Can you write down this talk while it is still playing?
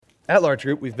At Large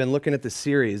Group, we've been looking at this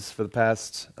series for the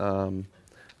past at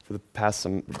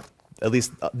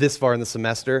least this far in the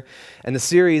semester, and the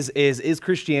series is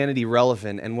Christianity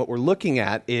relevant? And what we're looking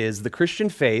at is the Christian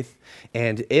faith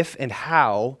and if and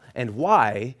how and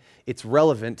why it's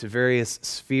relevant to various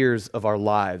spheres of our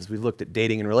lives. We've looked at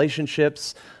dating and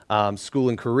relationships, school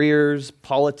and careers,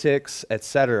 politics,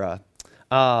 etc.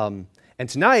 And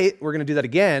tonight, we're going to do that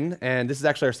again, and this is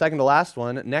actually our second to last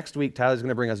one. Next week, Tyler's going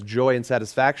to bring us joy and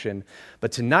satisfaction.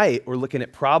 But tonight, we're looking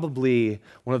at probably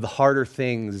one of the harder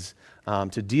things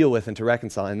to deal with and to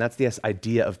reconcile, and that's this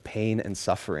idea of pain and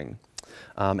suffering.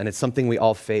 And it's something we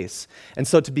all face. And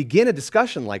so to begin a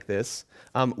discussion like this,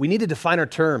 we need to define our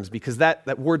terms, because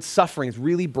that word suffering is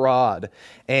really broad.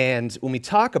 And when we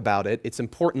talk about it, it's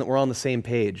important that we're on the same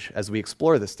page as we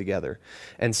explore this together.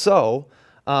 And so,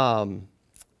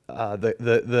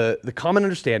 the common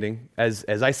understanding, as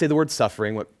I say the word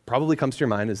suffering, what probably comes to your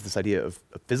mind is this idea of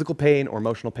physical pain or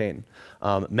emotional pain,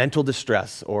 mental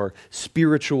distress or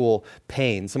spiritual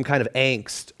pain, some kind of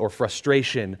angst or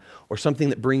frustration or something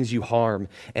that brings you harm.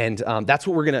 And that's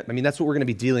what we're gonna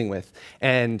be dealing with.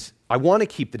 And I want to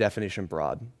keep the definition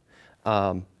broad.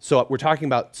 So we're talking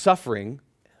about suffering.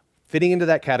 Fitting into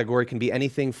that category can be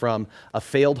anything from a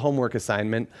failed homework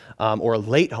assignment or a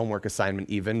late homework assignment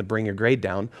even to bring your grade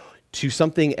down, to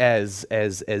something as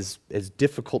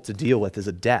difficult to deal with as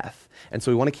a death. And so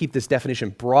we want to keep this definition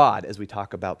broad as we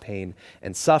talk about pain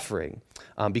and suffering,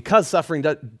 because suffering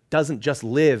doesn't just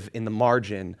live in the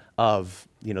margin of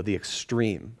the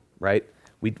extreme, right?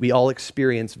 We all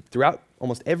experience throughout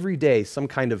almost every day some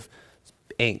kind of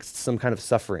angst, some kind of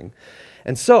suffering.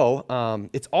 And so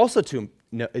it's also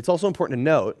important to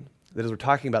note that as we're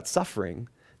talking about suffering,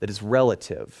 that it's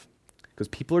relative, because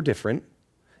people are different,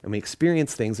 and we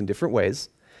experience things in different ways,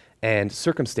 and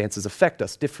circumstances affect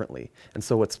us differently. And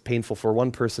so what's painful for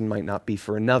one person might not be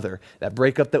for another. That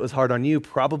breakup that was hard on you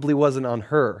probably wasn't on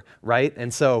her, right?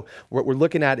 And so what we're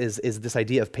looking at is this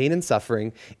idea of pain and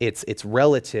suffering. It's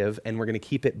relative, and we're going to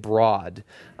keep it broad.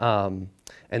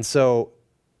 And so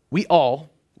we all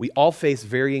face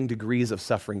varying degrees of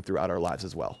suffering throughout our lives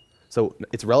as well. So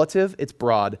it's relative, it's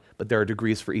broad, but there are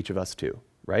degrees for each of us too,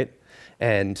 right?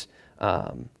 And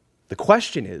the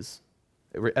question is,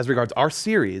 as regards our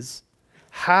series,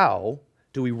 how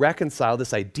do we reconcile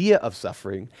this idea of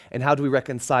suffering, and how do we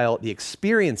reconcile the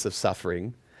experience of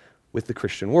suffering with the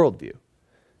Christian worldview?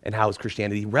 And how is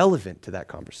Christianity relevant to that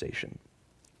conversation?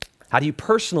 How do you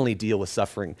personally deal with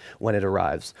suffering when it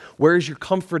arrives? Where is your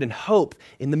comfort and hope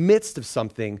in the midst of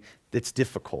something that's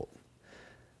difficult?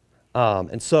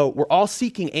 And so we're all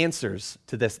seeking answers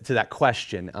to that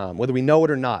question, whether we know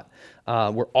it or not.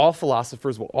 We're all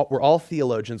philosophers, we're all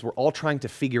theologians, we're all trying to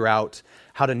figure out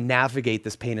how to navigate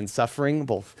this pain and suffering,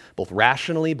 both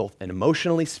rationally, and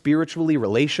emotionally, spiritually,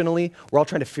 relationally. We're all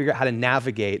trying to figure out how to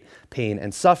navigate pain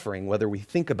and suffering, whether we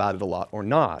think about it a lot or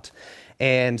not.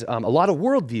 And a lot of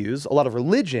worldviews, a lot of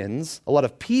religions, a lot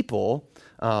of people,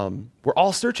 we're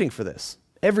all searching for this.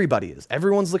 Everybody is.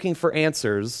 Everyone's looking for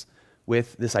answers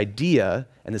with this idea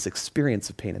and this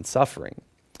experience of pain and suffering.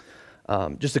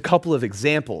 Just a couple of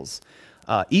examples.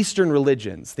 Eastern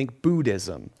religions, think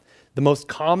Buddhism. The most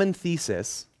common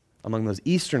thesis among those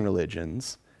Eastern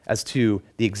religions as to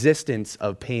the existence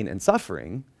of pain and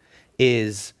suffering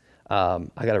is, I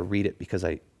got to read it because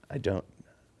I don't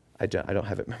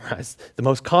have it memorized. The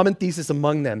most common thesis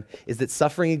among them is that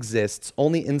suffering exists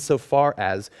only insofar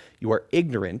as you are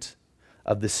ignorant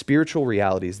of the spiritual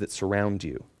realities that surround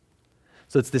you.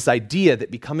 So it's this idea that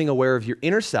becoming aware of your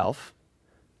inner self,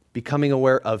 becoming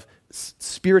aware of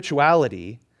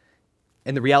spirituality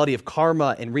and the reality of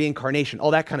karma and reincarnation,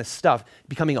 all that kind of stuff,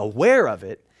 becoming aware of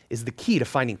it is the key to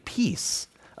finding peace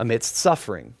amidst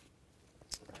suffering.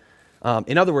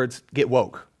 In other words, get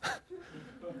woke.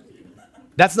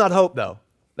 That's not hope, though.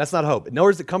 That's not hope. Nor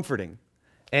is it comforting.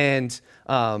 And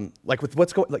with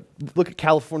what's going, look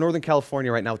at Northern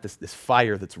California right now with this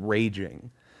fire that's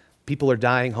raging. People are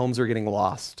dying, homes are getting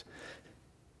lost.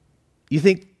 You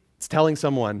think it's telling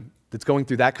someone that's going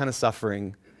through that kind of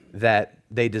suffering that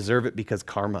they deserve it because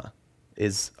karma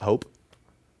is hope?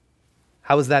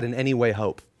 How is that in any way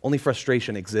hope? Only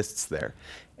frustration exists there.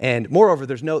 And moreover,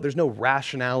 there's no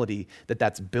rationality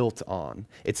that's built on.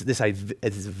 It's this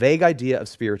vague idea of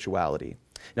spirituality.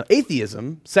 Now,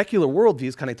 atheism, secular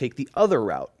worldviews kind of take the other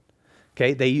route.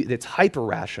 Okay, it's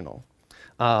hyper-rational.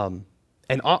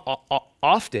 And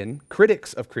often,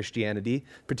 critics of Christianity,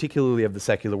 particularly of the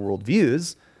secular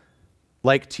worldviews,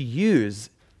 like to use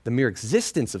the mere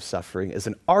existence of suffering as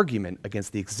an argument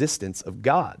against the existence of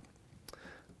God.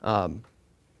 And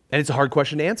it's a hard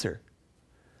question to answer.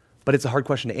 But it's a hard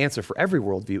question to answer for every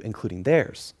worldview, including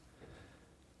theirs.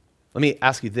 Let me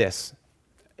ask you this.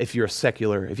 If you have a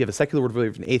secular worldview,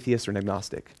 if you're an atheist or an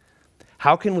agnostic,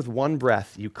 how can with one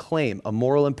breath you claim a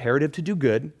moral imperative to do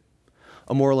good,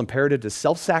 a moral imperative to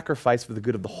self-sacrifice for the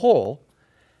good of the whole,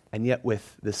 and yet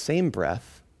with the same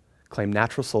breath claim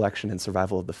natural selection and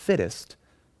survival of the fittest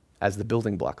as the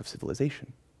building block of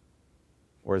civilization,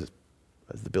 or as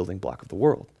the building block of the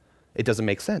world? It doesn't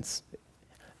make sense.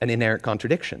 An inherent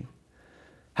contradiction.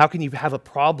 How can you have a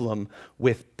problem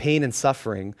with pain and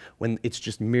suffering when it's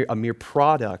just a mere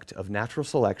product of natural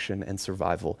selection and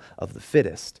survival of the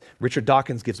fittest? Richard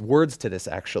Dawkins gives words to this,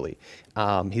 actually.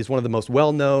 He's one of the most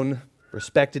well-known,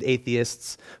 respected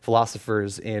atheists,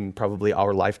 philosophers in probably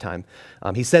our lifetime.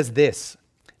 He says this: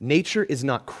 nature is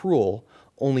not cruel,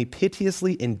 only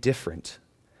piteously indifferent.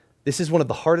 This is one of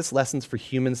the hardest lessons for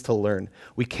humans to learn.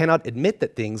 We cannot admit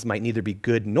that things might neither be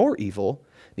good nor evil,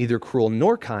 neither cruel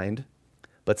nor kind,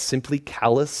 but simply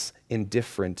callous,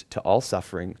 indifferent to all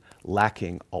suffering,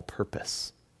 lacking all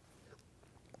purpose.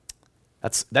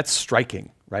 That's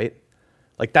striking, right?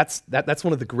 Like that's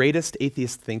one of the greatest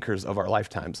atheist thinkers of our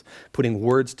lifetimes, putting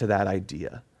words to that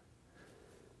idea.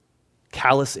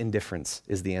 Callous indifference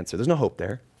is the answer. There's no hope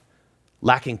there.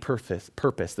 Lacking purpose.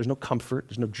 There's no comfort.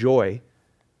 There's no joy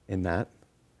in that.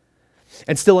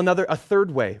 And still a third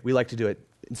way we like to do it.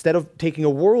 Instead of taking a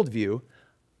worldview,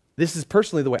 this is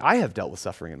personally the way I have dealt with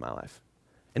suffering in my life.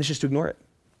 And it's just to ignore it.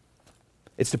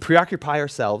 It's to preoccupy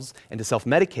ourselves and to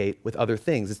self-medicate with other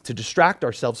things. It's to distract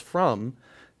ourselves from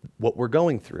what we're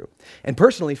going through. And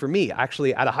personally, for me,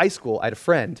 actually, out of high school, I had a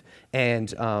friend,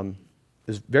 and it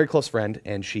was a very close friend,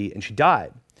 and she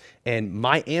died. And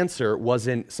my answer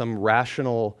wasn't some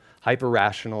rational,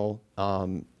 hyper-rational,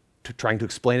 trying to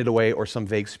explain it away, or some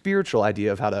vague spiritual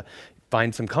idea of how to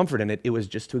find some comfort in it. It was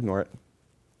just to ignore it.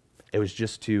 It was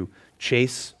just to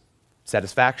chase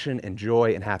satisfaction and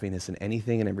joy and happiness in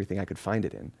anything and everything I could find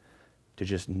it in, to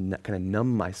just kind of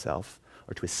numb myself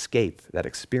or to escape that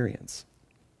experience.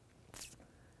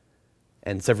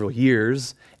 And several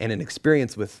years and an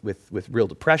experience with real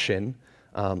depression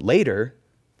later,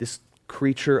 this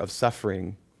creature of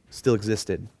suffering still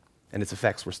existed, and its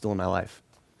effects were still in my life.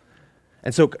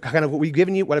 And so kind of what I've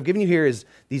given you here is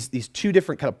these two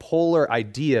different kind of polar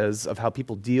ideas of how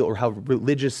people deal, or how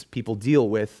religious people deal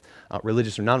with,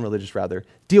 religious or non-religious rather,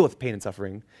 deal with pain and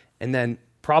suffering. And then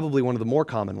probably one of the more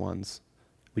common ones,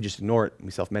 we just ignore it and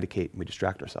we self-medicate and we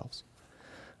distract ourselves.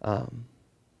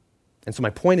 And so my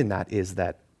point in that is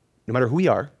that no matter who we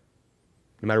are,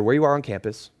 no matter where you are on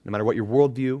campus, no matter what your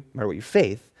worldview, no matter what your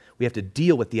faith, we have to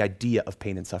deal with the idea of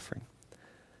pain and suffering.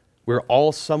 We're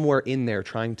all somewhere in there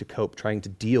trying to cope, trying to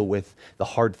deal with the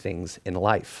hard things in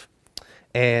life.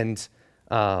 And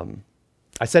I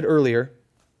said earlier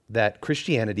that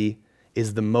Christianity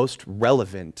is the most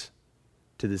relevant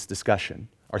to this discussion.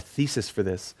 Our thesis for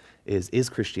this is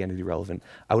Christianity relevant?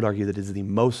 I would argue that it is the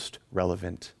most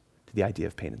relevant to the idea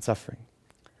of pain and suffering.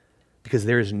 Because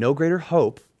there is no greater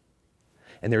hope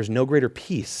and there is no greater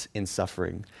peace in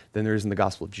suffering than there is in the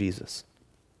gospel of Jesus.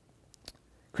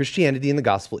 Christianity and the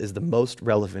gospel is the most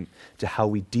relevant to how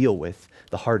we deal with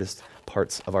the hardest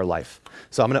parts of our life.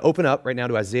 So I'm going to open up right now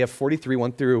to Isaiah 43,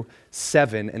 1 through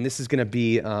 7, and this is going to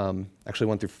be actually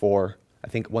 1 through 4. I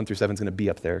think 1 through 7 is going to be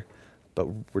up there, but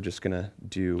we're just going to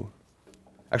do,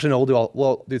 actually no,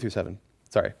 we'll do through 7.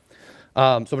 Sorry. So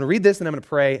I'm going to read this, and I'm going to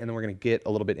pray, and then we're going to get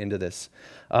a little bit into this.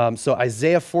 So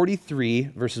Isaiah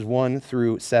 43, verses 1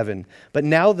 through 7. But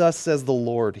now thus says the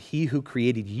Lord, he who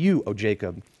created you, O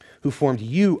Jacob, who formed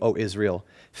you, O Israel.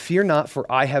 Fear not,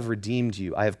 for I have redeemed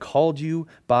you. I have called you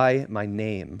by my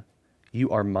name. You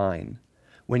are mine.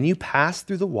 When you pass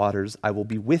through the waters, I will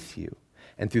be with you,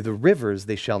 and through the rivers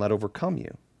they shall not overcome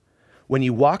you. When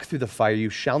you walk through the fire, you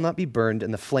shall not be burned,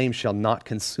 and the flame shall not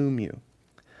consume you.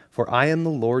 For I am the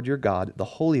Lord your God, the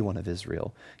Holy One of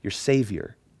Israel, your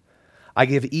Savior. I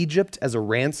give Egypt as a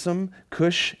ransom,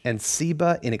 Cush and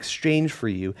Seba in exchange for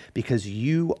you, because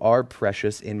you are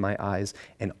precious in my eyes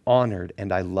and honored,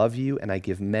 and I love you, and I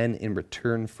give men in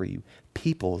return for you,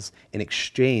 peoples in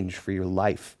exchange for your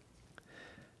life.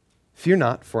 Fear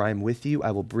not, for I am with you. I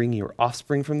will bring your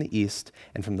offspring from the east,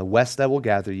 and from the west I will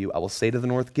gather you. I will say to the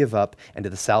north, give up, and to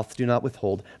the south, do not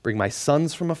withhold. Bring my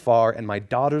sons from afar, and my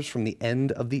daughters from the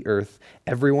end of the earth,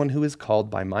 everyone who is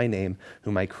called by my name,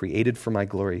 whom I created for my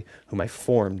glory, whom I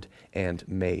formed and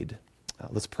made.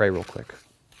 Let's pray real quick.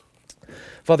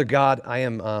 Father God,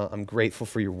 I'm grateful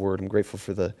for your word. I'm grateful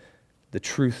for the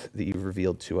truth that you've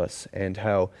revealed to us, and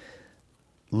how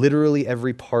literally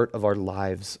every part of our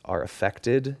lives are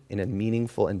affected in a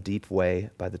meaningful and deep way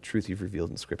by the truth you've revealed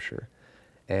in Scripture.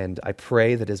 And I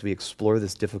pray that as we explore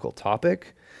this difficult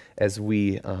topic, as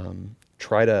we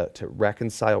try to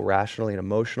reconcile rationally and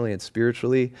emotionally and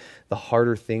spiritually the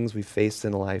harder things we faced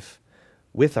in life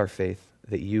with our faith,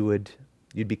 that you'd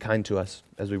be kind to us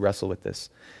as we wrestle with this.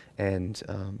 And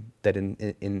that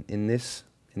in this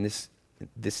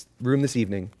room this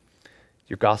evening,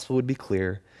 your gospel would be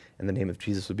clear and the name of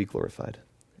Jesus would be glorified.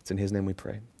 It's in his name we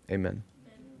pray. Amen.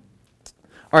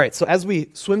 All right, so as we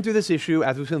swim through this issue,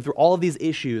 as we swim through all of these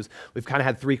issues, we've kind of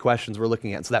had three questions we're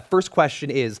looking at. So that first question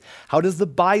is, how does the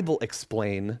Bible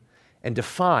explain and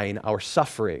define our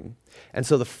suffering? And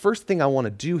so the first thing I want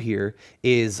to do here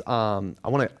is I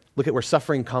want to look at where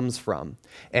suffering comes from.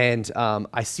 And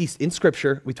I see in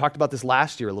Scripture, we talked about this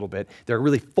last year a little bit, there are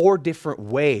really four different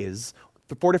ways,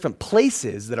 four different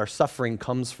places that our suffering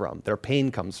comes from, that our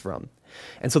pain comes from.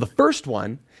 And so the first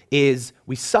one is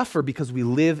we suffer because we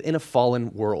live in a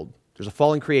fallen world. There's a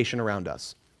fallen creation around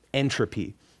us.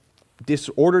 Entropy,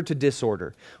 disorder to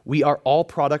disorder. We are all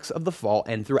products of the fall,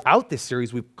 and throughout this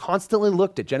series, we've constantly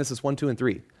looked at Genesis 1, 2, and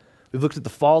 3. We've looked at the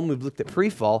fall, and we've looked at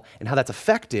pre-fall, and how that's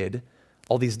affected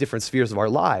all these different spheres of our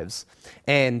lives.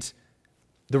 And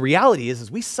the reality is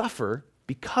we suffer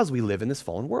because we live in this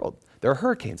fallen world. There are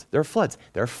hurricanes, there are floods,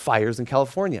 there are fires in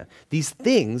California. These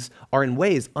things are in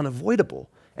ways unavoidable,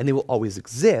 and they will always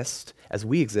exist as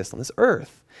we exist on this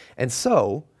earth. And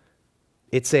so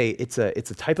it's a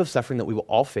type of suffering that we will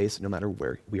all face no matter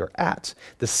where we are at.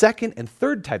 The second and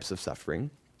third types of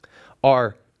suffering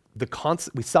are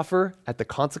we suffer at the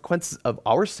consequences of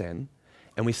our sin,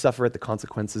 and we suffer at the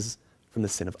consequences from the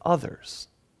sin of others.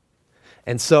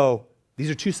 And so these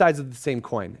are two sides of the same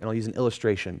coin, and I'll use an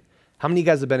illustration. How many of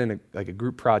you guys have been in a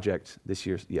group project this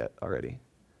year yet already?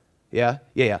 Yeah?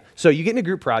 Yeah. So you get in a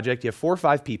group project, you have 4 or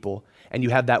 5 people, and you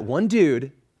have that one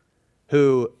dude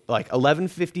who, like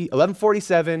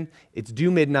 11:47, it's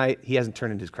due midnight, he hasn't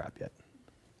turned in his crap yet.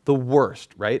 The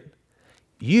worst, right?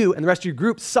 You and the rest of your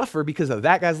group suffer because of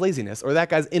that guy's laziness or that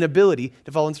guy's inability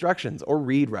to follow instructions or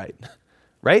read right,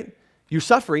 right? You're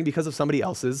suffering because of somebody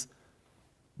else's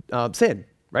sin,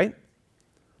 right?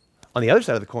 On the other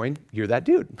side of the coin, you're that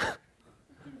dude,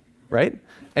 right?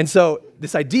 And so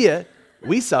this idea,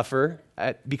 we suffer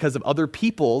because of other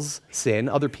people's sin,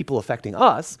 other people affecting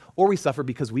us, or we suffer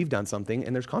because we've done something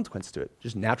and there's consequence to it,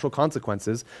 just natural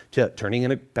consequences to turning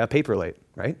in a paper late,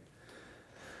 right?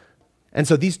 And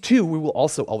so these two we will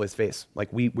also always face. Like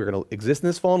we're going to exist in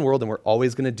this fallen world and we're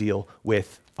always going to deal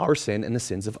with our sin and the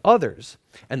sins of others.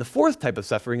 And the fourth type of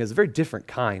suffering is a very different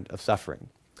kind of suffering.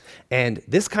 And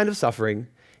this kind of suffering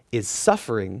is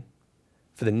suffering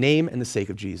for the name and the sake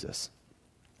of Jesus.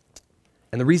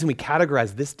 And the reason we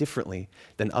categorize this differently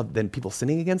than people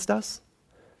sinning against us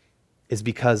is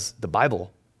because the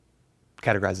Bible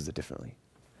categorizes it differently.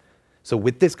 So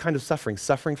with this kind of suffering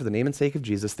for the name and sake of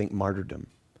Jesus, think martyrdom,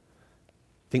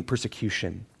 think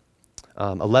persecution.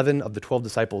 11 of the 12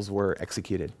 disciples were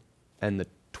executed, and the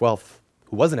 12th,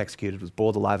 who wasn't executed, was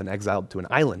boiled alive and exiled to an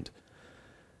island.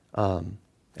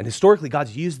 And historically,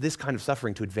 God's used this kind of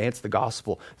suffering to advance the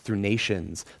gospel through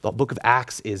nations. The book of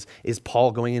Acts is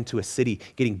Paul going into a city,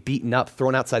 getting beaten up,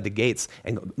 thrown outside the gates,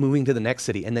 and moving to the next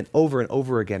city, and then over and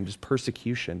over again, just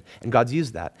persecution. And God's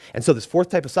used that. And so this fourth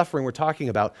type of suffering we're talking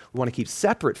about, we want to keep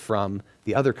separate from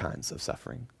the other kinds of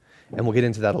suffering. And we'll get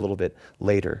into that a little bit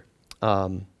later.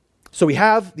 So we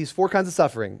have these 4 kinds of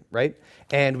suffering, right?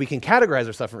 And we can categorize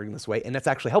our suffering this way, and that's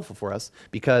actually helpful for us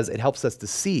because it helps us to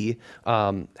see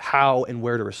how and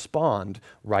where to respond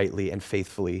rightly and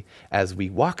faithfully as we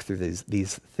walk through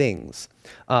these things.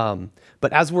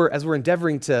 But as we're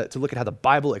endeavoring to look at how the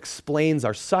Bible explains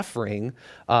our suffering,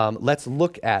 let's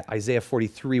look at Isaiah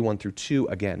 43, 1 through 2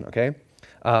 again, okay?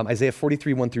 Isaiah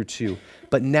 43, 1 through 2.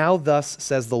 But now thus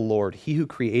says the Lord, he who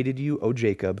created you, O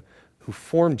Jacob, who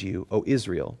formed you, O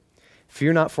Israel.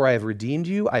 Fear not, for I have redeemed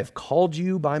you. I have called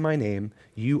you by my name.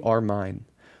 You are mine.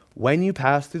 When you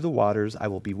pass through the waters, I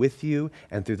will be with you,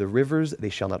 and through the rivers, they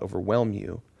shall not overwhelm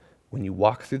you. When you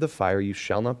walk through the fire, you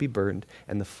shall not be burned,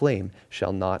 and the flame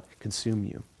shall not consume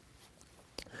you.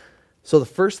 So the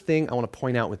first thing I want to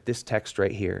point out with this text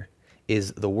right here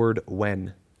is the word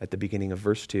when at the beginning of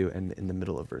verse 2 and in the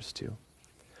middle of verse 2.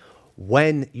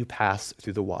 When you pass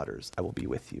through the waters, I will be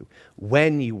with you.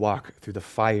 When you walk through the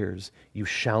fires, you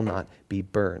shall not be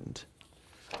burned.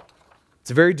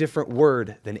 It's a very different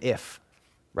word than if,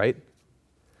 right?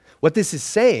 What this is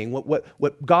saying,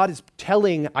 what God is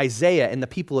telling Isaiah and the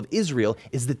people of Israel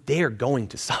is that they're going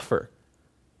to suffer.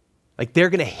 Like they're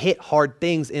going to hit hard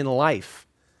things in life.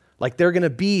 Like they're going to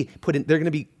be they're going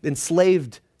to be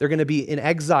enslaved. They're going to be in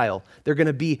exile. They're going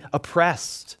to be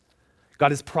oppressed.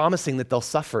 God is promising that they'll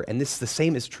suffer, and the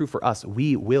same is true for us.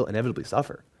 We will inevitably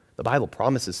suffer. The Bible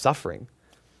promises suffering.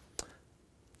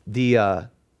 The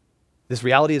This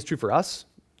reality is true for us.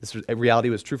 This reality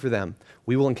was true for them.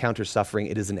 We will encounter suffering.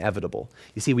 It is inevitable.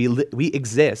 You see, we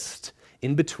exist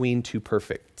in between two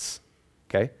perfects,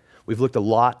 okay? We've looked a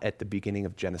lot at the beginning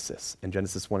of Genesis, in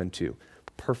Genesis 1 and 2.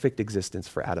 Perfect existence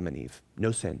for Adam and Eve.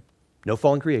 No sin, no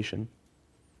fallen creation,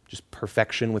 just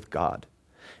perfection with God.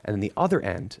 And then the other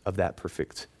end of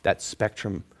that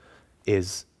spectrum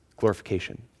is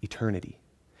glorification, eternity.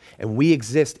 And we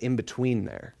exist in between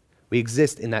there. We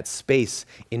exist in that space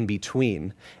in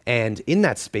between. And in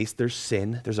that space, there's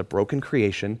sin, there's a broken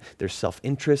creation, there's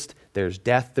self-interest, there's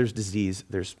death, there's disease,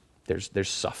 there's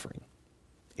suffering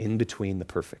in between the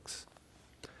perfects.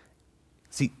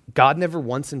 See, God never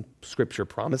once in Scripture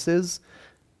promises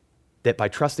that by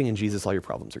trusting in Jesus, all your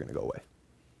problems are going to go away.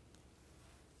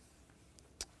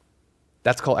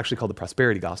 That's actually called the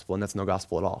prosperity gospel, and that's no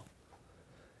gospel at all.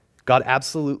 God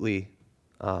absolutely,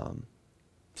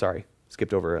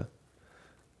 skipped over a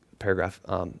paragraph.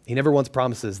 He never once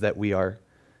promises that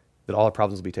that all our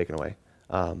problems will be taken away.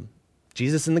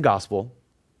 Jesus in the gospel,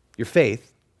 your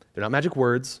faith, they're not magic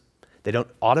words. They don't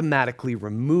automatically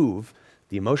remove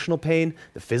the emotional pain,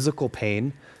 the physical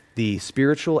pain, the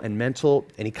spiritual and mental,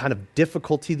 any kind of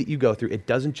difficulty that you go through. It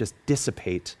doesn't just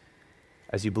dissipate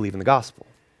as you believe in the gospel,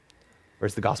 or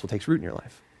as the gospel takes root in your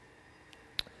life.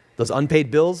 Those unpaid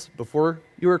bills before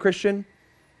you were a Christian,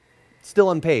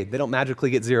 still unpaid. They don't magically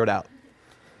get zeroed out.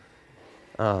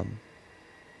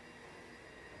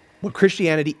 What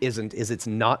Christianity isn't is it's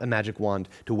not a magic wand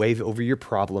to wave over your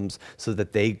problems so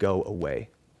that they go away.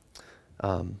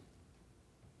 God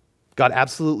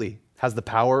absolutely has the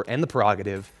power and the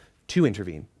prerogative to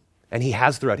intervene, and he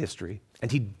has throughout history,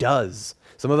 and he does.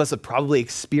 Some of us have probably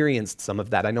experienced some of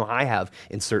that. I know I have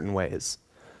in certain ways.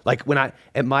 Like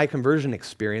at my conversion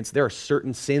experience, there are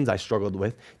certain sins I struggled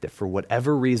with that for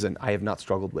whatever reason I have not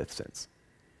struggled with since.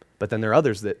 But then there are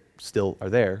others that still are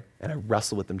there, and I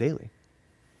wrestle with them daily.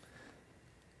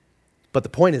 But the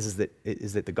point is that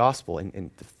the gospel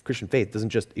and the Christian faith doesn't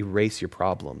just erase your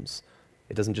problems.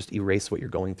 It doesn't just erase what you're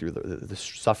going through, the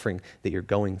suffering that you're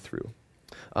going through.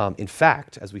 In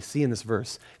fact, as we see in this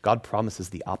verse, God promises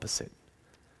the opposite.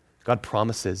 God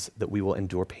promises that we will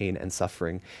endure pain and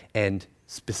suffering, and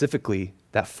specifically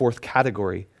that fourth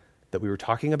category that we were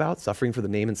talking about, suffering for the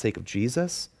name and sake of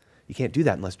Jesus. You can't do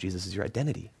that unless Jesus is your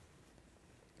identity.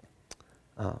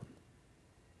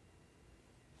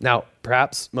 Now,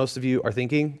 perhaps most of you are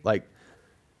thinking, like,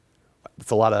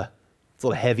 it's a lot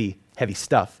of heavy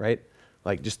stuff, right?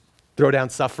 Like, just throw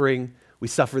down suffering. We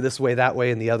suffer this way, that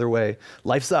way, and the other way.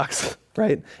 Life sucks,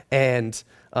 right? And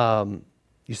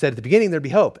you said at the beginning there'd be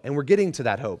hope, and we're getting to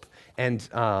that hope. And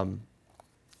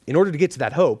in order to get to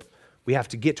that hope, we have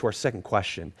to get to our second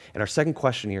question. And our second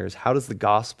question here is, how does the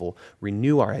gospel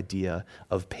renew our idea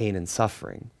of pain and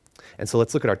suffering? And so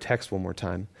let's look at our text one more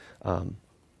time.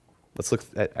 Let's look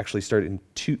at start in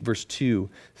verse 2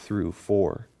 through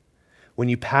 4. When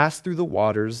you pass through the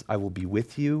waters, I will be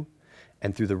with you,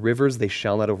 and through the rivers they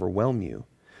shall not overwhelm you.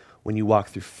 When you walk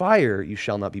through fire, you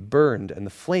shall not be burned, and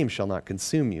the flame shall not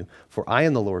consume you. For I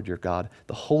am the Lord your God,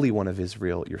 the Holy One of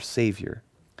Israel, your Savior.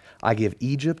 I give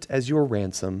Egypt as your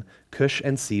ransom, Cush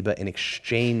and Seba in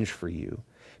exchange for you,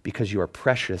 because you are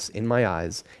precious in my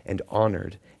eyes and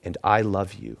honored, and I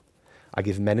love you. I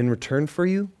give men in return for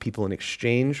you, people in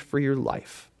exchange for your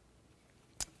life.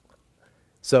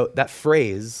 So that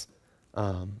phrase,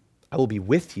 I will be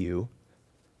with you,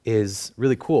 is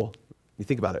really cool. You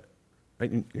think about it, right?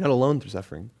 You're not alone through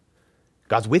suffering.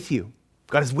 God's with you.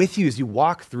 God is with you as you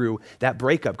walk through that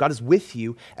breakup. God is with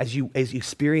you as you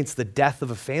experience the death of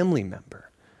a family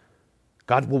member.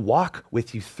 God will walk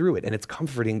with you through it, and it's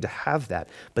comforting to have that.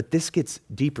 But this gets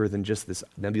deeper than just this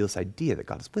nebulous idea that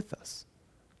God is with us.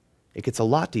 It gets a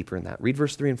lot deeper in that. Read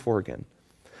verse 3 and 4 again.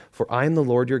 For I am the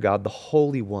Lord your God, the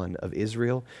Holy One of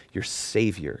Israel, your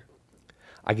Savior.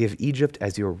 I give Egypt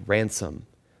as your ransom,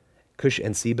 Cush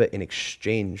and Seba in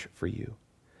exchange for you.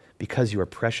 Because you are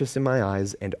precious in my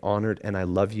eyes and honored, and I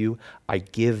love you, I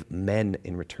give men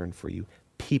in return for you,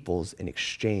 peoples in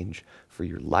exchange for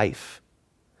your life.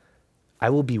 I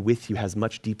will be with you has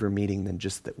much deeper meaning than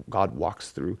just that God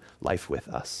walks through life with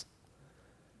us.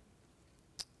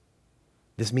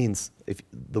 This means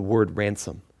the word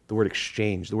ransom, the word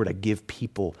exchange, the word I give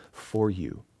people for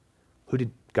you. Who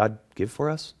did God give for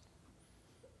us?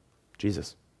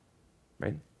 Jesus,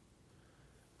 right?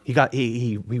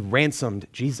 He ransomed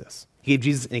Jesus. He gave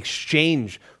Jesus in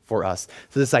exchange for us.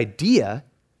 So this idea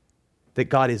that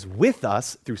God is with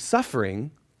us through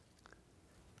suffering,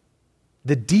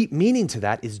 the deep meaning to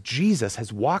that is Jesus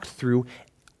has walked through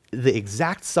the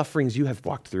exact sufferings you have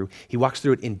walked through. He walks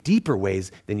through it in deeper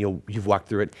ways than you've walked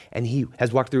through it, and he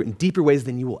has walked through it in deeper ways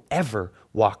than you will ever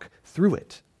walk through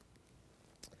it.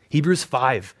 Hebrews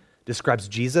 5 describes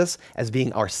Jesus as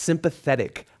being our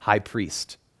sympathetic high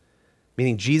priest,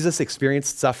 meaning Jesus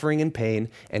experienced suffering and pain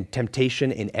and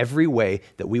temptation in every way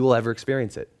that we will ever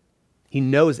experience it. He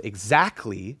knows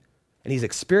exactly, and he's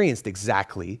experienced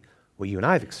exactly what you and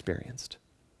I have experienced.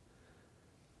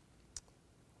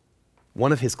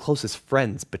 One of his closest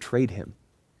friends betrayed him.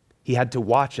 He had to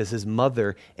watch as his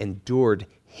mother endured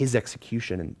his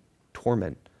execution and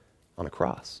torment on a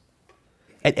cross.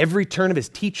 At every turn of his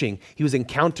teaching, he was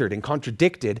encountered and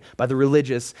contradicted by the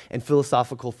religious and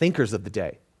philosophical thinkers of the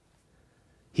day.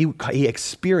 He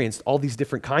experienced all these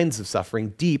different kinds of suffering,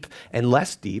 deep and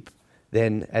less deep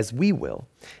than as we will.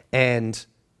 And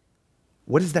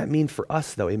what does that mean for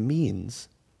us, though? It means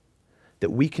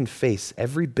that we can face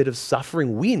every bit of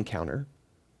suffering we encounter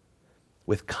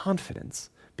with confidence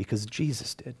because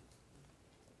Jesus did.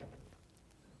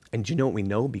 And do you know what we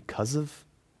know because of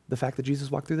the fact that Jesus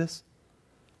walked through this?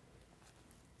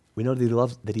 We know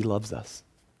that he loves us.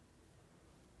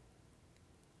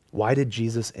 Why did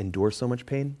Jesus endure so much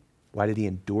pain? Why did he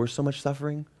endure so much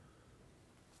suffering?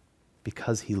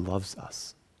 Because he loves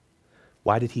us.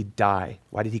 Why did he die?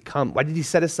 Why did he come? Why did he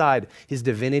set aside his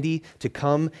divinity to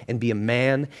come and be a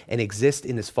man and exist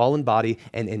in this fallen body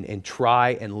and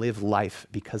try and live life?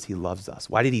 Because he loves us.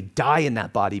 Why did he die in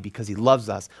that body? Because he loves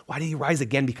us. Why did he rise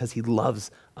again? Because he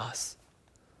loves us.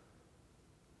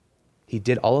 He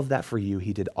did all of that for you.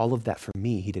 He did all of that for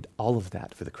me. He did all of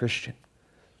that for the Christian.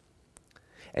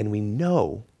 And we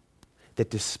know that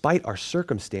despite our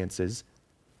circumstances,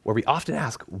 where we often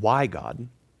ask, why God?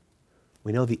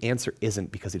 We know the answer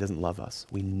isn't because he doesn't love us.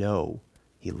 We know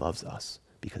he loves us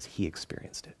because he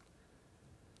experienced it.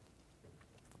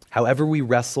 However we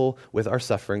wrestle with our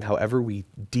suffering, however we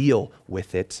deal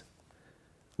with it,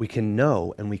 we can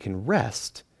know and we can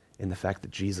rest in the fact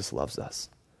that Jesus loves us.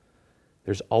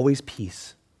 There's always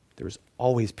peace. There's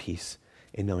always peace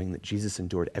in knowing that Jesus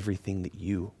endured everything that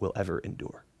you will ever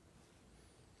endure.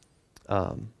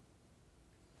 You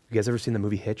guys ever seen the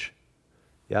movie Hitch?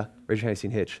 Yeah? Raise your hand if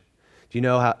you've seen Hitch. Do you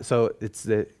know how, so much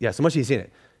of you seen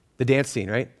it. The dance scene,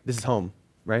 right? This is home,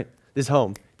 right? This is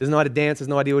home. Doesn't know how to dance, has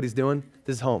no idea what he's doing.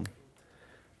 This is home.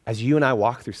 As you and I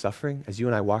walk through suffering, as you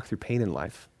and I walk through pain in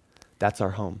life, that's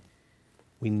our home.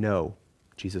 We know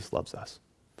Jesus loves us.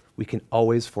 We can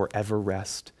always forever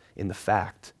rest in the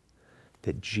fact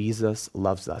that Jesus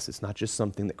loves us. It's not just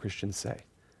something that Christians say.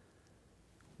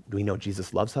 We know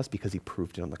Jesus loves us because he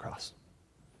proved it on the cross.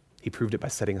 He proved it by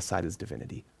setting aside his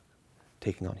divinity,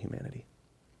 taking on humanity.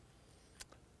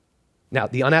 Now,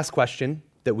 the unasked question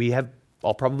that we have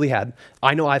all probably had,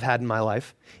 I know I've had in my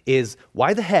life, is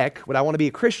why the heck would I want to be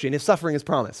a Christian if suffering is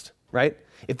promised, right?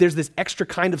 If there's this extra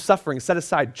kind of suffering set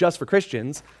aside just for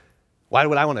Christians, why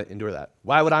would I want to endure that?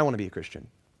 Why would I want to be a Christian,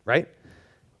 right?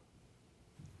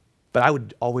 But I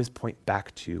would always point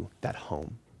back to that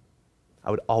home. I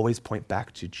would always point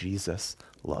back to Jesus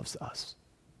loves us.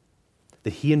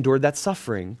 That he endured that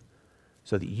suffering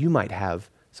so that you might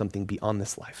have something beyond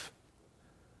this life.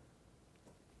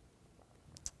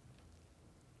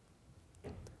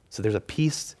 So there's a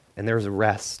peace and there's a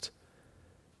rest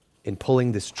in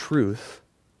pulling this truth,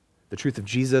 the truth of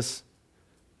Jesus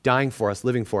dying for us,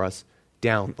 living for us,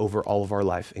 down over all of our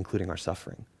life, including our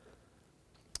suffering.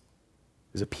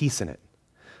 There's a peace in it.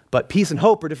 But peace and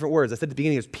hope are different words. I said at the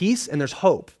beginning, there's peace and there's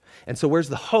hope. And so where's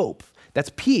the hope?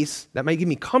 That's peace. That might give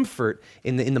me comfort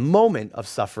in the moment of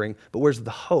suffering, but where's the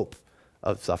hope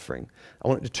of suffering? I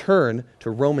want to turn to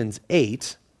Romans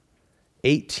 8,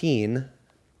 18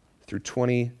 through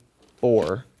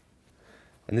 24.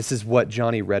 And this is what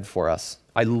Johnny read for us.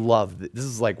 I love this. This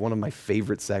is like one of my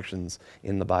favorite sections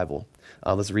in the Bible.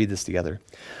 Let's read this together.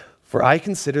 For I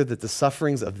consider that the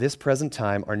sufferings of this present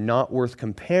time are not worth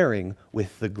comparing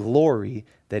with the glory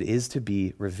that is to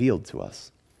be revealed to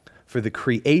us. For the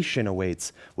creation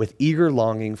awaits with eager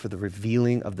longing for the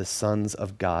revealing of the sons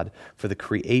of God. For the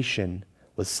creation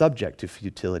was subject to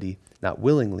futility, not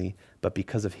willingly, but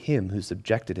because of him who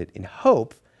subjected it, in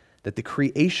hope that the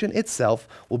creation itself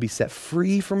will be set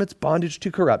free from its bondage to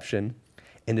corruption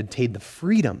and attain the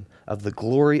freedom of the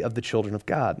glory of the children of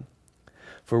God.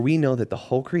 For we know that the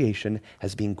whole creation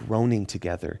has been groaning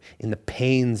together in the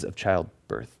pains of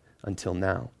childbirth until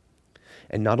now.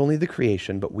 And not only the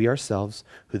creation, but we ourselves,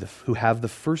 who have the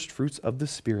first fruits of the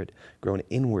Spirit, groan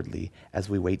inwardly as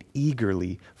we wait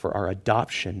eagerly for our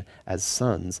adoption as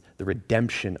sons, the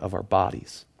redemption of our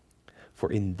bodies.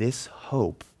 For in this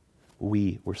hope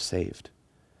we were saved.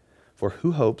 For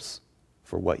who hopes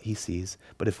for what he sees,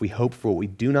 but if we hope for what we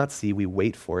do not see, we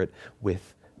wait for it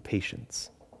with patience.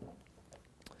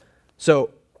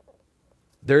 So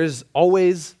there is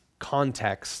always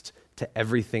context to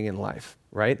everything in life,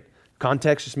 right?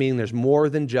 Context just meaning there's more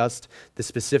than just the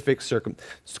specific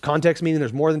context meaning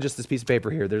there's more than just this piece of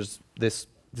paper here. There's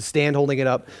the stand holding it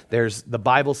up. There's the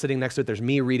Bible sitting next to it. There's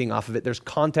me reading off of it. There's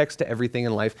context to everything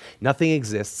in life. Nothing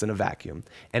exists in a vacuum.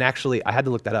 And actually, I had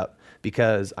to look that up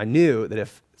because I knew that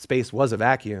if space was a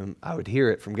vacuum, I would hear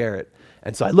it from Garrett.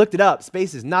 And so I looked it up.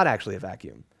 Space is not actually a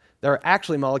vacuum. There are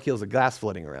actually molecules of gas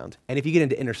floating around. And if you get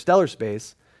into interstellar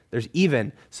space, there's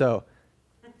so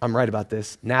I'm right about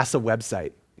this, NASA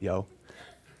website,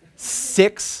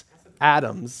 6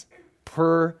 atoms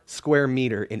per square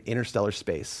meter in interstellar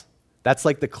space. That's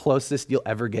like the closest you'll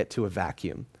ever get to a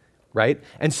vacuum, right?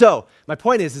 And so my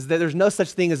point is that there's no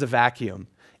such thing as a vacuum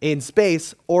in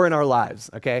space or in our lives,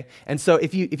 okay? And so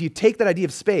if you take that idea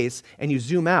of space and you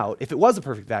zoom out, if it was a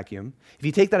perfect vacuum, if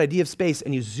you take that idea of space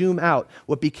and you zoom out,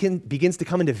 what begins to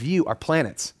come into view are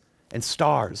planets and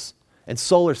stars and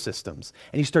solar systems,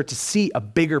 and you start to see a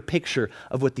bigger picture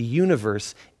of what the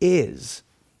universe is.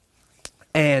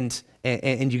 And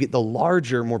you get the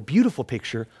larger, more beautiful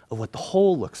picture of what the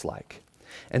whole looks like.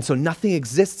 And so nothing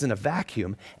exists in a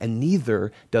vacuum, and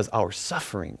neither does our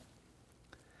suffering.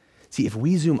 See, if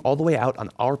we zoom all the way out on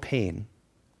our pain,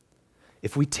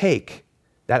 if we take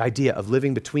that idea of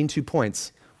living between 2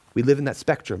 points, we live in that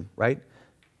spectrum, right?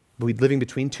 We're living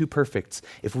between 2 perfects.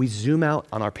 If we zoom out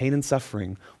on our pain and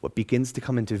suffering, what begins to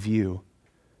come into view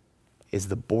is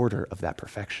the border of that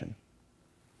perfection.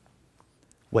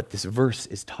 What this verse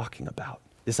is talking about,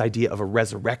 this idea of a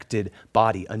resurrected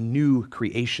body, a new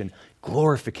creation,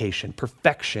 glorification,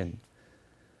 perfection.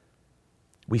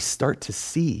 We start to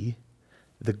see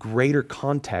the greater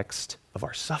context of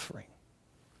our suffering.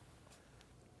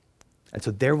 And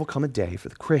so there will come a day for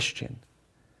the Christian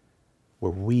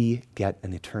where we get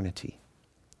an eternity.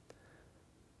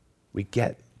 We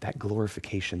get that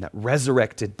glorification, that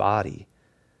resurrected body,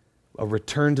 a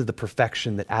return to the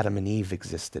perfection that Adam and Eve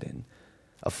existed in,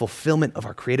 a fulfillment of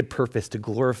our created purpose to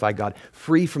glorify God,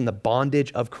 free from the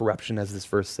bondage of corruption, as this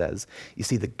verse says. You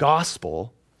see, the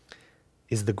gospel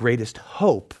is the greatest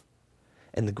hope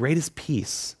and the greatest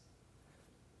peace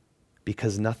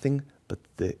because nothing but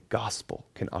the gospel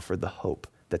can offer the hope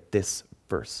that this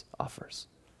verse offers.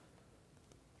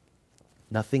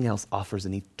 Nothing else offers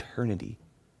an eternity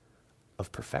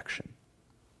of perfection.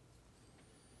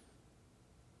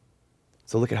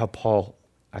 So look at how Paul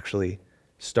actually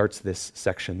starts this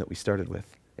section that we started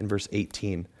with in verse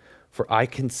 18. For I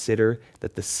consider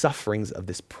that the sufferings of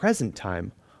this present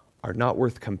time are not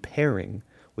worth comparing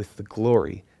with the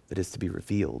glory that is to be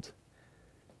revealed.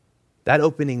 That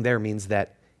opening there means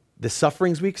that the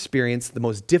sufferings we experience, the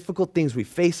most difficult things we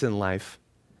face in life,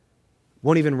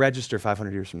 won't even register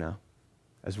 500 years from now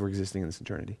as we're existing in this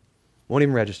eternity. Won't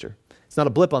even register. It's not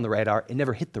a blip on the radar. It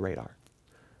never hit the radar.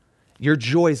 Your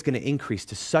joy is going to increase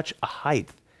to such a height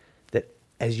that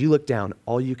as you look down,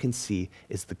 all you can see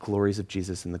is the glories of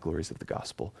Jesus and the glories of the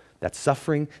gospel. That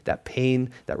suffering, that pain,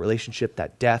 that relationship,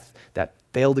 that death, that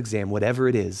failed exam, whatever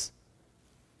it is,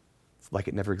 it's like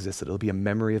it never existed. It'll be a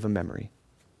memory of a memory.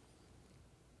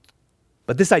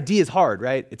 But this idea is hard,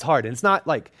 right? It's hard. And it's not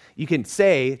like you can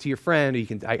say to your friend, or you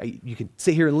can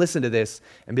sit here and listen to this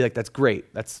and be like, that's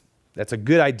great. That's a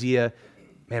good idea.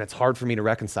 Man, it's hard for me to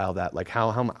reconcile that. Like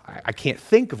I can't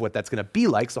think of what that's going to be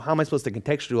like, so how am I supposed to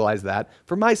contextualize that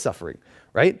for my suffering,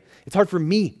 right? It's hard for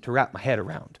me to wrap my head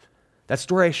around. That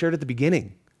story I shared at the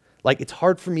beginning, like it's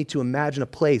hard for me to imagine a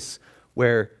place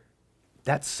where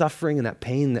that suffering and that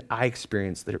pain that I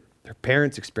experienced, that her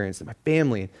parents experienced, that my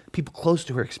family and people close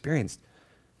to her experienced,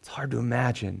 it's hard to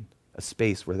imagine a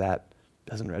space where that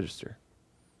doesn't register.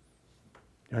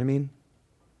 You know what I mean?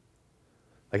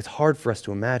 Like it's hard for us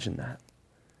to imagine that.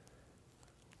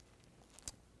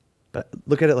 But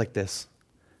look at it like this.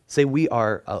 Say we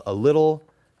are a little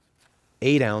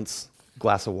 8-ounce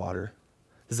glass of water.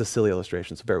 This is a silly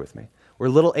illustration, so bear with me. We're a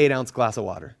little 8-ounce glass of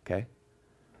water, okay?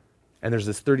 And there's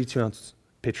this 32-ounce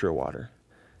pitcher of water.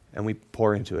 And we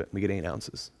pour into it. We get 8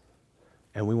 ounces.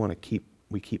 And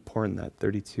we keep pouring that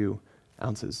 32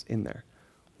 ounces in there.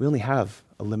 We only have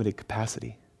a limited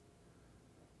capacity.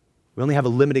 We only have a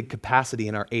limited capacity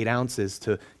in our 8 ounces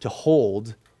to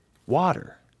hold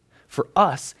water. For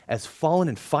us, as fallen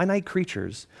and finite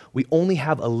creatures, we only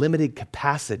have a limited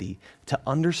capacity to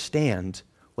understand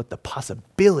what the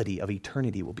possibility of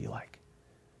eternity will be like.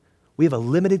 We have a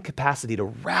limited capacity to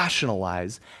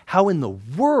rationalize how in the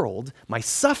world my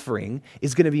suffering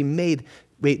is going to be made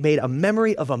a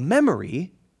memory of a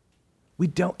memory.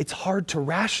 It's hard to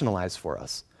rationalize for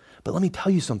us. But let me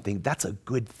tell you something, that's a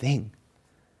good thing.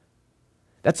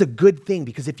 That's a good thing,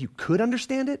 because if you could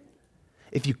understand it,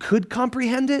 if you could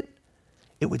comprehend it,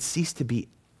 it would cease to be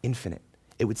infinite.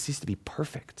 It would cease to be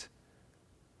perfect.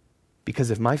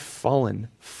 Because if my fallen,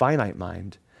 finite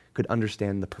mind could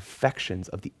understand the perfections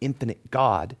of the infinite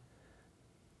God,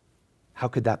 how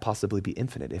could that possibly be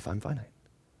infinite if I'm finite?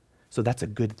 So that's a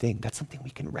good thing. That's something we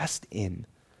can rest in.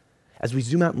 As we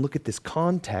zoom out and look at this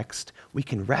context, we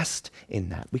can rest in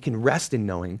that. We can rest in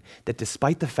knowing that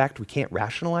despite the fact we can't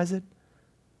rationalize it,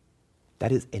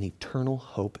 that is an eternal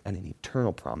hope and an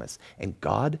eternal promise. And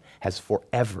God has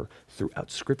forever,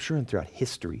 throughout Scripture and throughout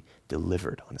history,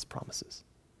 delivered on his promises.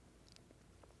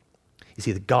 You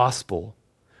see, the gospel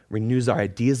renews our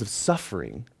ideas of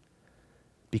suffering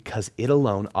because it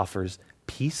alone offers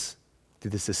peace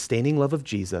through the sustaining love of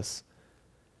Jesus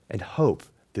and hope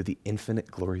through the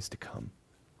infinite glories to come.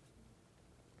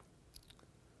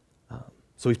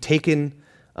 So we've taken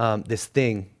this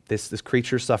thing, this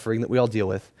creature suffering that we all deal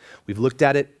with. We've looked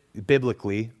at it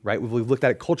biblically, right? We've looked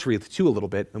at it culturally too a little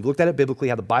bit. We've looked at it biblically,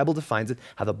 how the Bible defines it,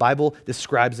 how the Bible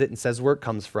describes it and says where it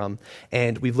comes from.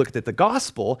 And we've looked at the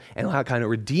gospel and how it kind of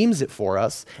redeems it for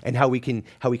us, and how we can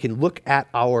look at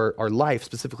our life,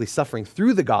 specifically suffering,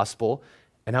 through the gospel,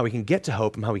 and how we can get to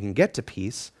hope and how we can get to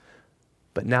peace.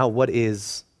 But now what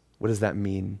does that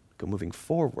mean moving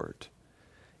forward?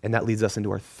 And that leads us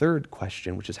into our third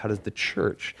question, which is, how does the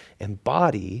church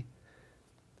embody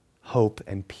hope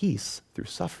and peace through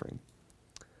suffering?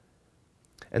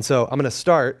 And so I'm going to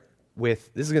start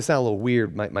with, this is going to sound a little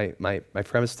weird, my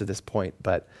premise to this point,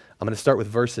 but I'm going to start with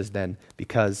verses then,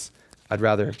 because I'd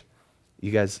rather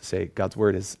you guys say God's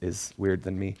word is weird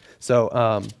than me. So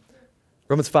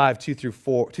Romans 5, 2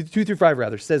 through 5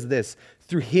 rather, says this: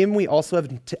 through him we also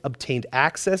have obtained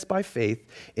access by faith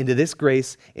into this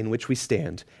grace in which we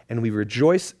stand, and we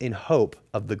rejoice in hope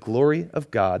of the glory of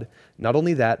God. Not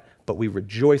only that, but we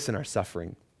rejoice in our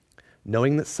suffering,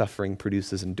 knowing that suffering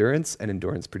produces endurance, and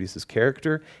endurance produces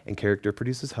character, and character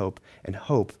produces hope, and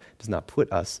hope does not put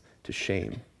us to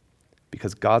shame,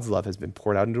 because God's love has been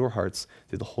poured out into our hearts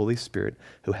through the Holy Spirit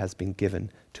who has been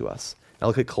given to us. Now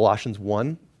look at Colossians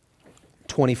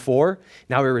 1:24.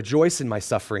 Now I rejoice in my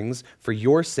sufferings for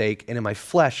your sake, and in my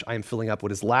flesh I am filling up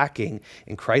what is lacking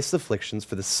in Christ's afflictions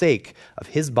for the sake of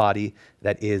his body,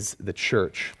 that is the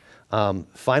church.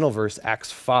 Final verse,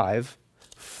 Acts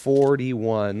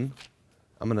 5:41.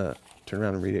 I'm going to turn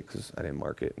around and read it because I didn't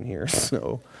mark it in here.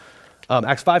 So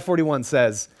Acts 5:41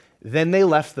 says, then they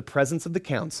left the presence of the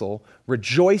council,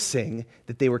 rejoicing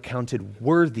that they were counted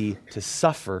worthy to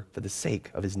suffer for the sake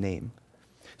of his name.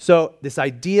 So this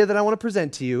idea that I want to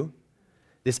present to you,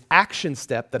 this action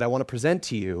step that I want to present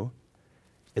to you,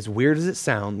 as weird as it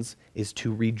sounds, is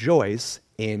to rejoice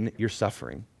in your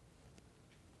suffering.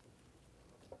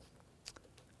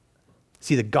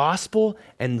 See, the gospel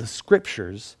and the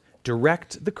scriptures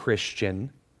direct the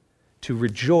Christian to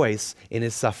rejoice in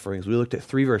his sufferings. We looked at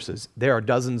 3 verses. There are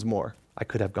dozens more I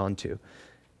could have gone to.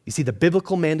 You see, the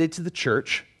biblical mandate to the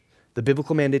church, the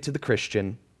biblical mandate to the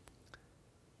Christian,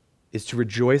 is to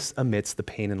rejoice amidst the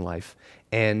pain in life.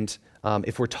 And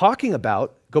if we're talking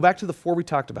about, go back to the 4 we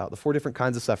talked about, the 4 different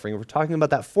kinds of suffering. If we're talking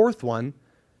about that 4th one,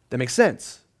 that makes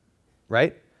sense,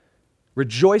 right?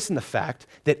 Rejoice in the fact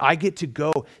that I get to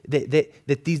go, that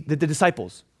the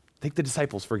disciples, take the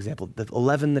disciples, for example, the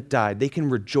 11 that died, they can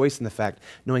rejoice in the fact,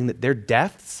 knowing that their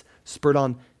deaths spurred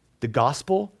on the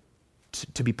gospel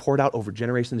to be poured out over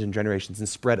generations and generations and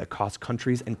spread across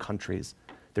countries and countries.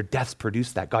 Their deaths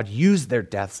produced that. God used their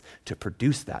deaths to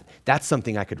produce that. That's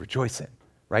something I could rejoice in,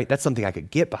 right? That's something I could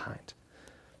get behind.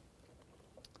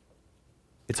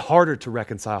 It's harder to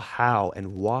reconcile how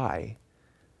and why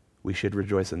we should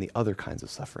rejoice in the other kinds of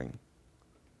suffering,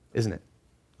 isn't it?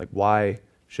 Like, why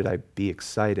should I be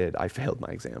excited I failed my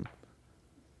exam?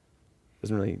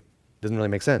 Doesn't really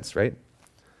make sense, right?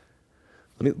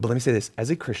 But let me say this. As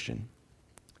a Christian,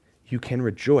 you can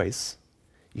rejoice,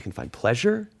 you can find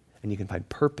pleasure, and you can find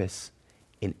purpose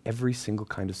in every single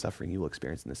kind of suffering you will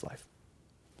experience in this life.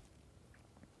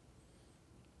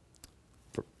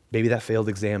 Maybe that failed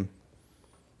exam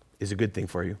is a good thing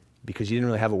for you because you didn't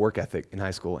really have a work ethic in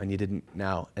high school and you didn't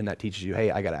now, and that teaches you, hey,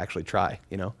 I got to actually try,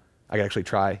 I got to actually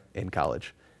try in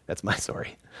college. That's my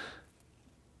story.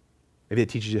 Maybe it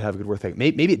teaches you to have a good work ethic.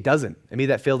 Maybe it doesn't. Maybe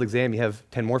that failed exam, you have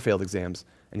 10 more failed exams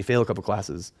and you fail a couple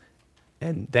classes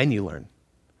and then you learn.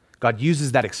 God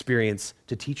uses that experience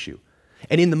to teach you.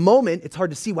 And in the moment, it's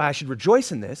hard to see why I should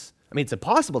rejoice in this. I mean, it's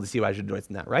impossible to see why I should rejoice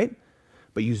in that, right?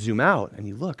 But you zoom out and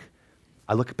you look.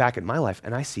 I look back at my life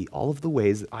and I see all of the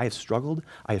ways that I have struggled,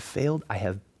 I have failed, I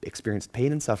have experienced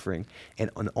pain and suffering, and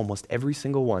on almost every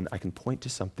single one, I can point to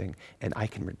something and I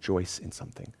can rejoice in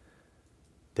something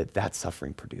that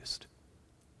suffering produced.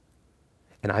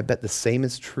 And I bet the same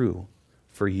is true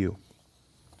for you.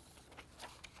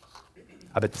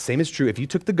 I bet the same is true if you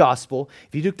took the gospel,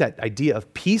 if you took that idea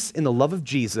of peace in the love of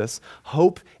Jesus,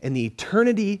 hope in the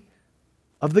eternity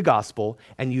of the gospel,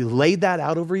 and you laid that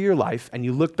out over your life, and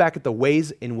you look back at the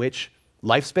ways in which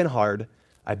life's been hard,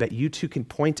 I bet you too can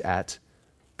point at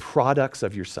products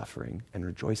of your suffering and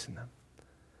rejoice in them.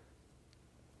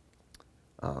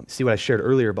 See what I shared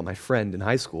earlier about my friend in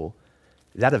high school?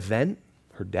 That event,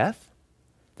 her death,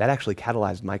 that actually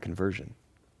catalyzed my conversion.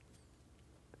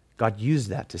 God used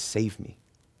that to save me.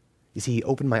 You see, he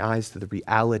opened my eyes to the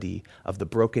reality of the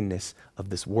brokenness of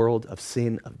this world, of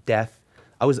sin, of death.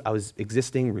 I was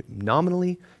existing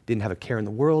nominally, didn't have a care in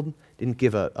the world, didn't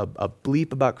give a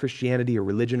bleep about Christianity or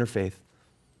religion or faith.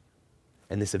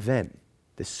 And this event,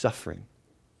 this suffering,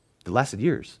 that lasted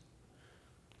years,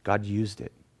 God used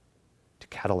it to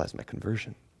catalyze my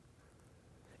conversion.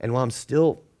 And while I'm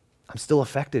still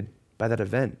affected by that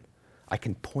event, I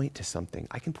can point to something.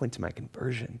 I can point to my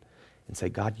conversion and say,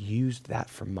 God used that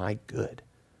for my good.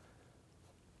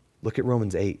 Look at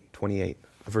Romans 8:28,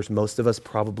 a verse most of us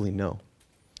probably know.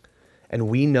 And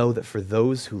we know that for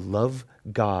those who love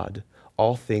God,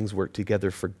 all things work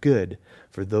together for good,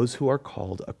 for those who are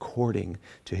called according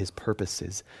to his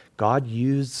purposes. God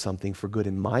used something for good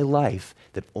in my life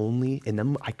that only in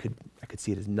them I could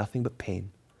see it as nothing but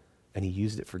pain, and he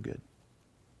used it for good.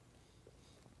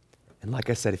 And like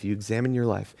I said, if you examine your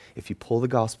life, if you pull the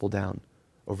gospel down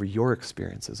over your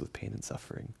experiences with pain and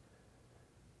suffering,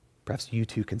 perhaps you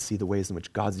too can see the ways in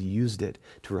which God's used it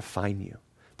to refine you,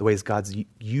 the ways God's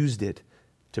used it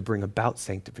to bring about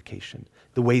sanctification,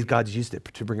 the ways God's used it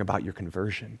to bring about your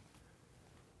conversion.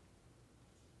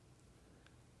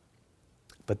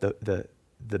 But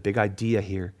the big idea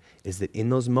here is that in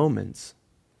those moments,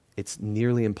 it's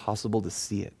nearly impossible to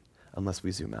see it unless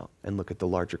we zoom out and look at the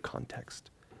larger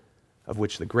context, of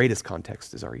which the greatest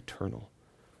context is our eternal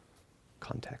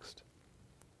context.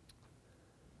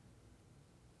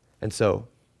 And so,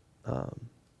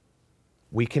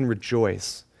 we can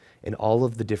rejoice in all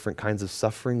of the different kinds of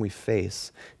suffering we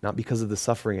face, not because of the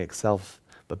suffering itself,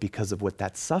 but because of what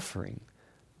that suffering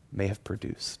may have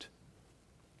produced.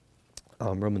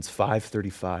 Romans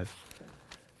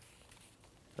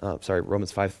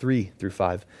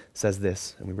 5:3-5 says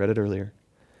this, and we read it earlier.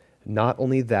 Not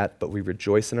only that, but we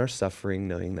rejoice in our suffering,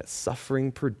 knowing that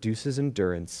suffering produces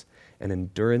endurance, and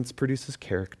endurance produces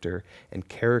character, and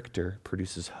character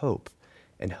produces hope.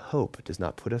 And hope does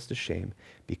not put us to shame,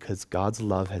 because God's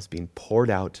love has been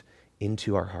poured out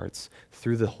into our hearts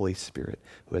through the Holy Spirit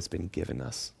who has been given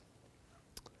us.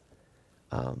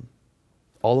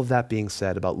 All of that being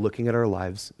said about looking at our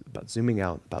lives, about zooming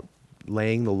out, about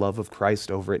laying the love of Christ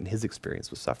over it and his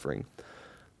experience with suffering,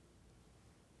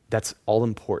 that's all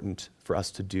important for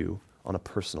us to do on a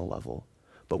personal level.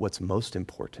 But what's most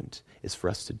important is for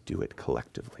us to do it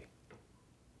collectively.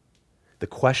 The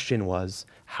question was,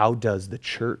 how does the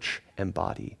church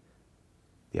embody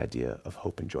the idea of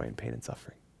hope and joy and pain and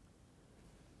suffering?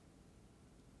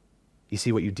 You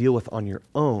see, what you deal with on your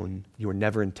own, you were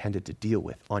never intended to deal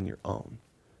with on your own.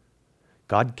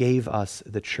 God gave us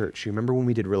the church. You remember when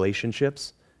we did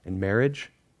relationships and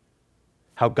marriage?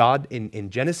 How God, in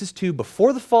Genesis 2,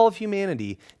 before the fall of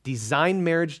humanity, designed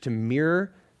marriage to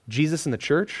mirror Jesus and the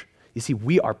church. You see,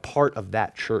 we are part of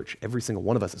that church, every single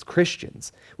one of us as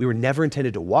Christians. We were never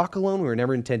intended to walk alone. We were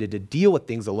never intended to deal with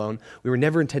things alone. We were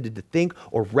never intended to think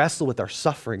or wrestle with our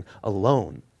suffering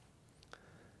alone.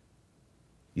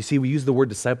 You see, we use the word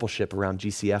discipleship around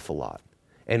GCF a lot.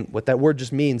 And what that word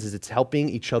just means is it's helping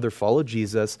each other follow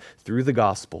Jesus through the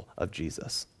gospel of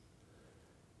Jesus.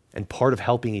 And part of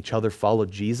helping each other follow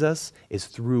Jesus is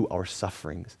through our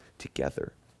sufferings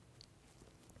together.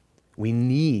 We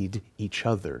need each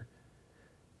other.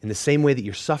 In the same way that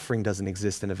your suffering doesn't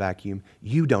exist in a vacuum,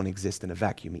 you don't exist in a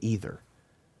vacuum either.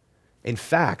 In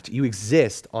fact, you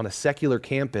exist on a secular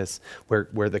campus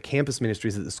where the campus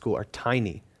ministries at the school are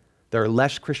tiny. There are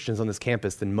less Christians on this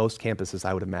campus than most campuses,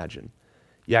 I would imagine.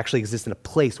 You actually exist in a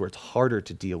place where it's harder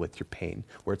to deal with your pain,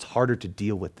 where it's harder to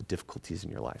deal with the difficulties in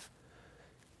your life.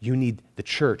 You need the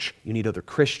church, you need other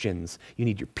Christians, you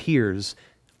need your peers,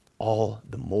 all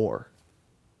the more.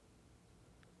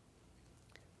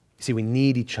 You see, we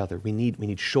need each other. We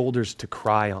need shoulders to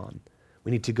cry on.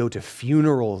 We need to go to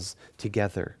funerals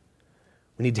together.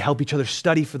 We need to help each other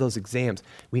study for those exams.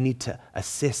 We need to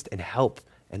assist and help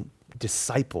and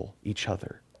disciple each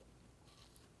other.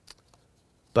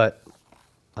 But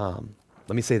let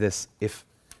me say this. If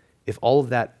all of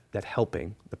that that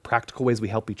helping, the practical ways we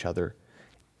help each other,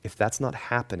 if that's not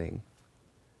happening,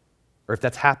 or if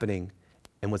that's happening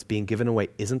and what's being given away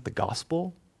isn't the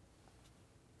gospel,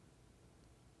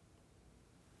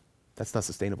 that's not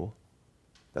sustainable.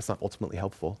 That's not ultimately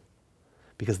helpful,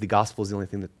 because the gospel is the only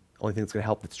thing that's going to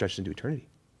help that's stretched into eternity.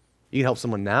 You can help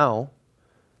someone now,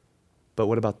 but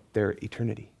what about their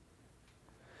eternity?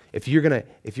 If you're gonna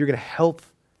help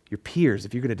your peers,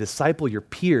 if you're gonna disciple your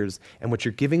peers, and what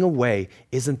you're giving away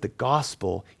isn't the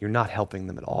gospel, you're not helping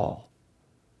them at all.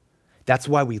 That's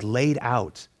why we laid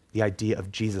out the idea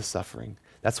of Jesus suffering.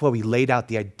 That's why we laid out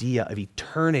the idea of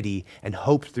eternity and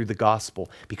hope through the gospel,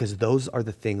 because those are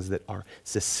the things that are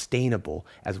sustainable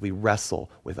as we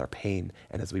wrestle with our pain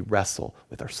and as we wrestle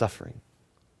with our suffering.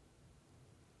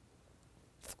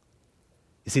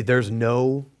 You see, there's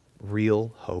no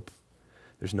real hope.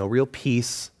 There's no real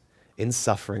peace in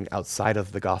suffering outside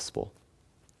of the gospel.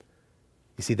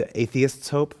 You see, the atheist's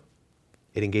hope,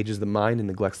 it engages the mind and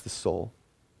neglects the soul.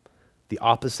 The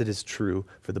opposite is true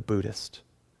for the Buddhist.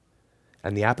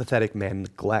 And the apathetic man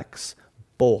neglects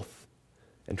both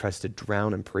and tries to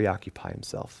drown and preoccupy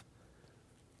himself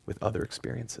with other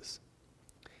experiences.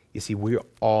 You see, we're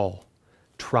all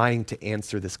trying to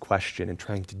answer this question and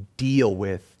trying to deal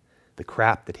with the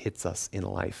crap that hits us in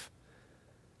life.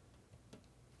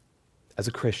 As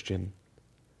a Christian,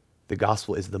 the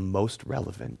gospel is the most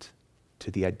relevant to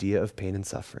the idea of pain and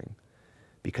suffering,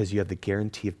 because you have the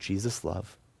guarantee of Jesus'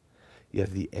 love. You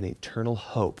have an eternal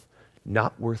hope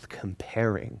not worth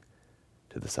comparing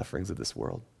to the sufferings of this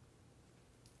world.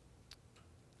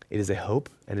 It is a hope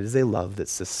and it is a love that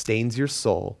sustains your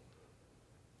soul,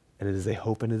 and it is a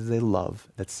hope and it is a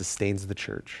love that sustains the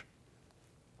church.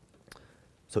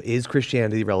 So is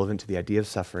Christianity relevant to the idea of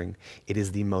suffering? It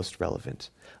is the most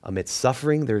relevant. Amidst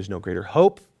suffering, there is no greater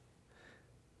hope.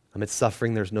 Amidst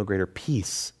suffering, there's no greater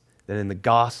peace than in the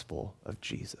gospel of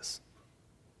Jesus.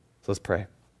 So let's pray.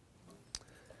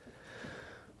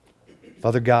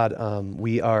 Father God, I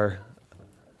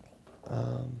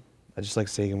just like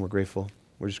to say again, we're grateful.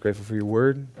 We're just grateful for your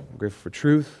word. We're grateful for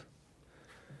truth.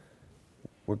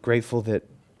 We're grateful that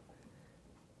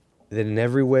in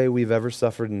every way we've ever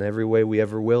suffered, in every way we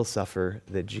ever will suffer,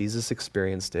 that Jesus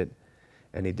experienced it,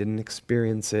 and he didn't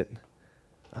experience it,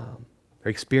 or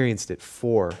experienced it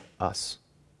for us.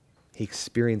 He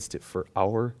experienced it for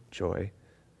our joy.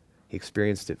 He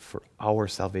experienced it for our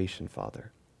salvation,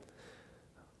 Father.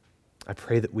 I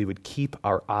pray that we would keep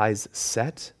our eyes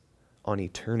set on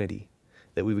eternity,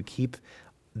 that we would keep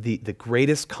the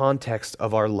greatest context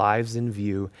of our lives in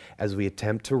view as we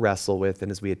attempt to wrestle with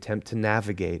and as we attempt to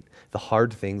navigate the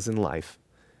hard things in life.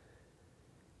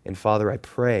 And Father, I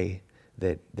pray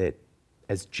that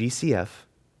as GCF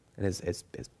and as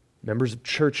members of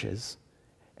churches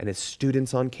and as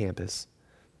students on campus,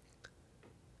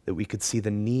 that we could see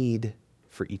the need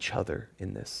for each other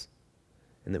in this,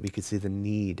 and that we could see the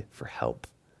need for help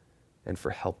and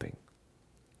for helping.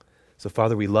 So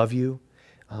Father, we love you.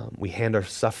 We hand our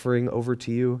suffering over to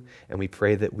you, and we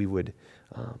pray that we would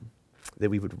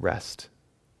rest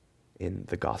in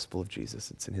the gospel of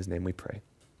Jesus. It's in his name we pray.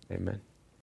 Amen.